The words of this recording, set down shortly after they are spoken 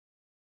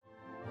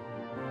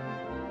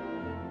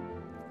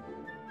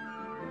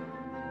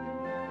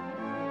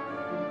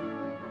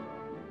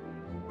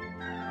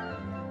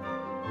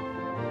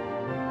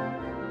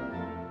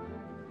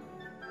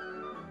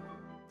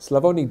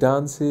Slavonic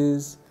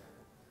dances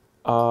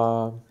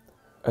are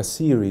a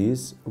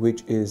series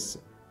which is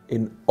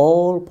in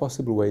all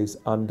possible ways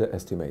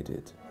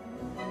underestimated.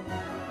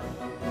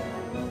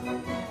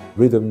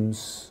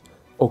 Rhythms,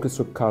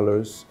 orchestral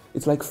colors,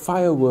 it's like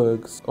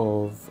fireworks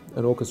of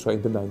an orchestra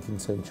in the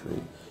 19th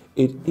century.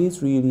 It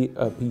is really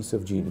a piece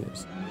of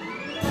genius.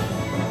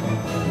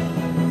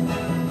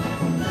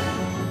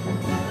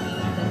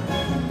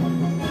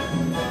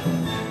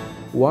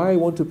 Why I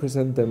want to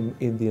present them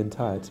in the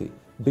entirety?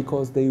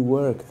 Because they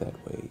work that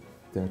way.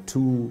 There are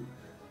two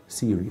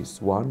series,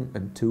 1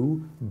 and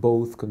 2,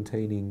 both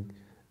containing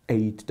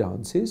 8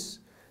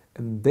 dances,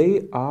 and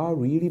they are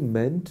really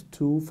meant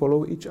to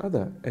follow each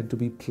other and to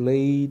be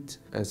played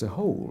as a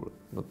whole,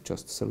 not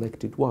just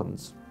selected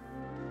ones.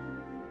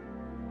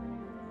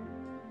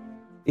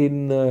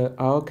 In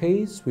our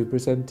case, we're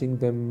presenting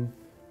them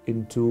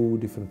in 2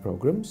 different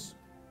programs,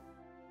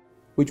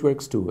 which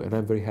works too, and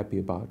I'm very happy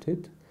about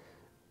it.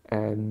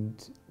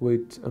 And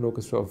with an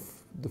orchestra of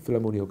the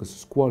Philharmonia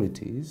orchestra's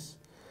qualities,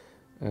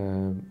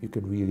 you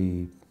can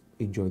really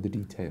enjoy the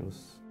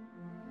details.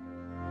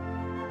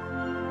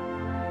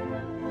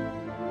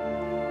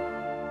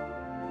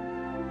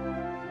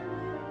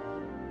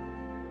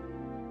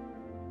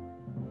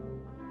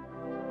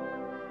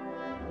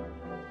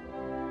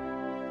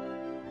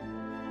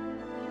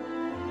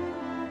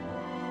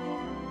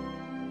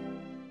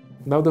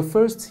 Now the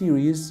first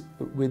series,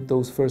 with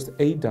those first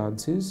 8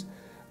 dances,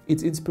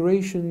 its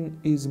inspiration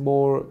is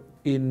more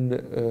in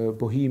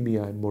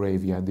Bohemia and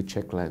Moravia and the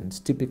Czech lands,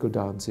 typical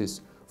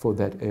dances for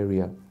that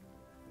area.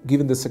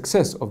 Given the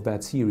success of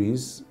that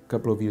series, a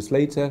couple of years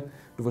later,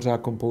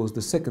 Dvořák composed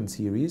the second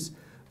series,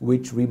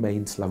 which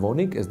remained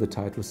Slavonic, as the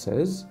title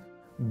says,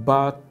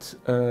 but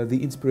the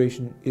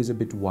inspiration is a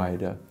bit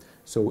wider.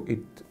 So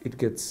it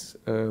gets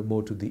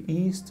more to the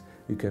east.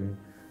 You can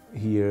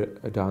hear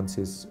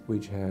dances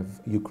which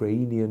have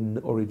Ukrainian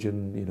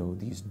origin, you know,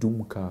 these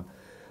dumka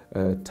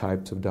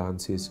types of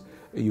dances.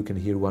 You can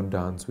hear one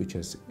dance which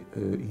has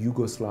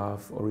Yugoslav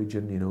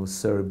origin, you know,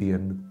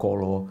 Serbian,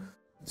 kolo.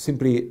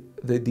 Simply,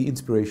 the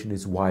inspiration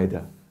is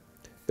wider.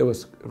 There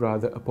was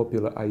rather a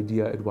popular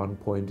idea at one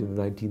point in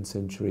the 19th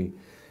century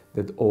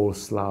that all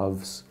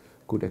Slavs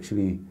could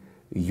actually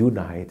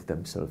unite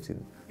themselves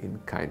in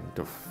kind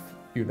of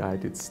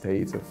United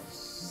States of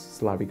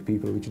Slavic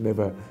people, which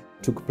never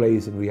took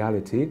place in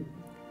reality.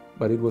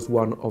 But it was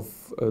one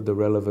of the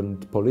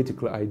relevant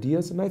political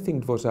ideas, and I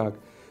think Dvořák,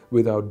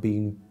 without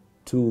being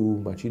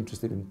too much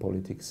interested in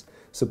politics,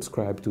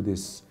 subscribed to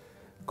this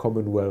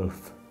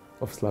commonwealth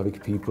of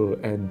Slavic people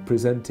and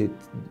presented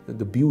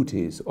the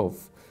beauties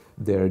of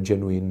their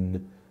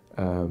genuine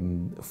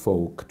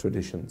folk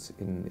traditions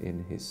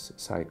in his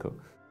cycle.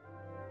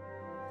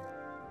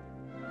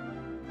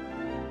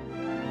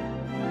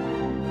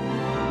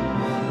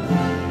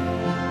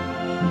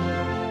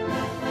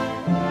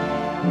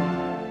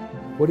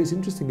 What is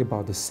interesting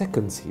about the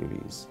second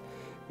series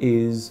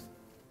is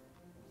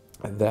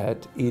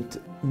that it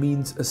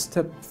means a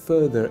step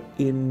further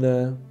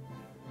in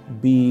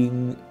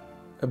being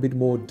a bit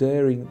more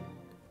daring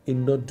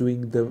in not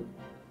doing the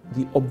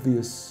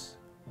obvious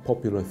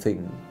popular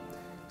thing.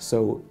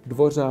 So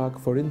Dvořák,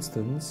 for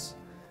instance,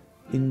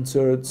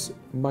 inserts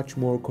much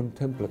more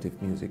contemplative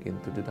music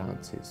into the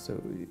dances.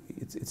 So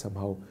it's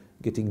somehow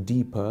getting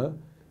deeper,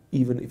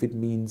 even if it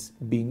means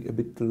being a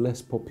bit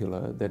less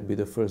popular than with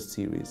the first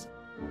series.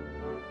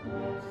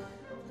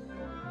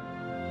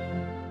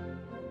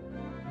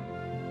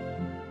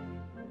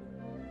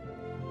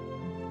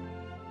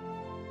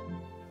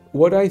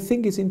 What I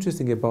think is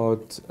interesting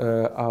about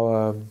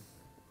our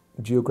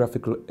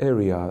geographical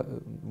area,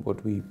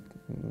 what we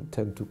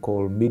tend to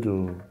call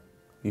Middle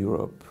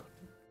Europe,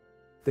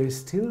 there is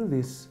still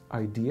this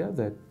idea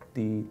that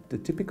the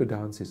typical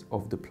dances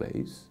of the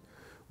place,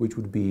 which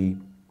would be,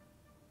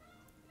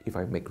 if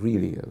I make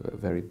really a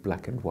very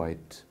black and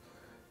white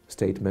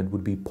statement,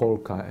 would be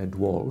polka and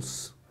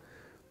waltz,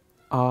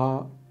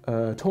 are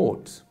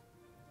taught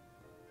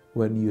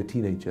when you're a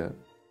teenager.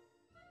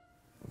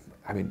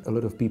 I mean, a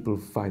lot of people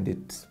find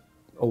it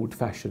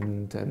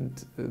old-fashioned,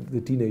 and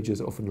the teenagers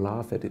often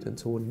laugh at it and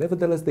so on.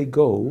 Nevertheless, they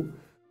go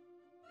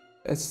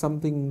as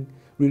something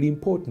really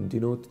important, you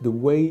know, the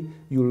way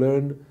you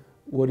learn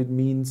what it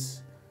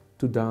means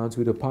to dance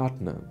with a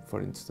partner,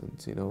 for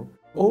instance, you know.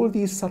 All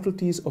these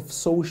subtleties of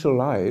social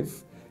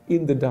life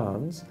in the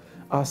dance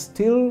are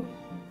still,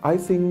 I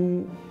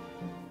think,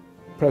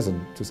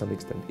 present to some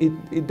extent.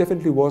 It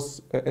definitely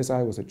was as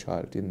I was a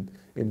child in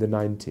the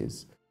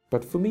 90s.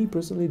 But for me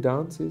personally,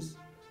 dance is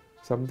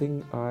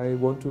something I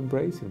want to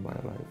embrace in my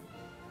life.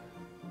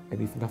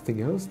 And if nothing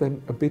else, then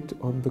a bit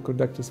on the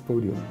conductor's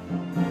podium.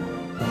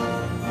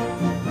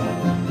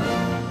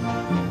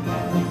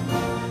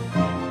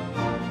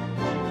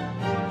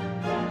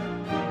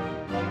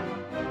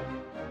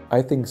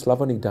 I think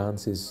Slavonic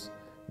dances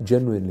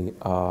genuinely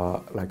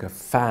are like a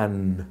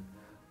fan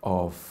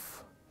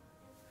of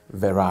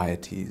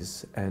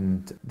varieties,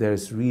 and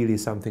there's really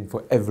something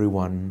for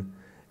everyone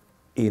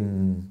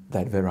in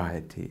that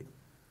variety.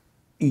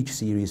 Each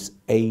series,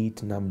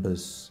 8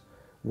 numbers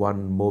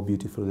one more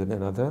beautiful than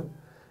another,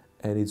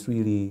 and it's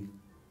really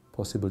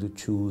possible to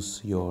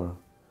choose your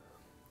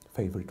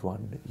favorite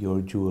one,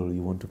 your jewel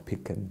you want to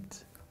pick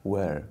and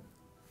wear,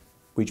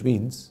 which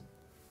means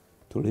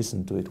to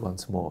listen to it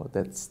once more.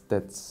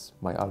 That's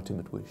my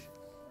ultimate wish.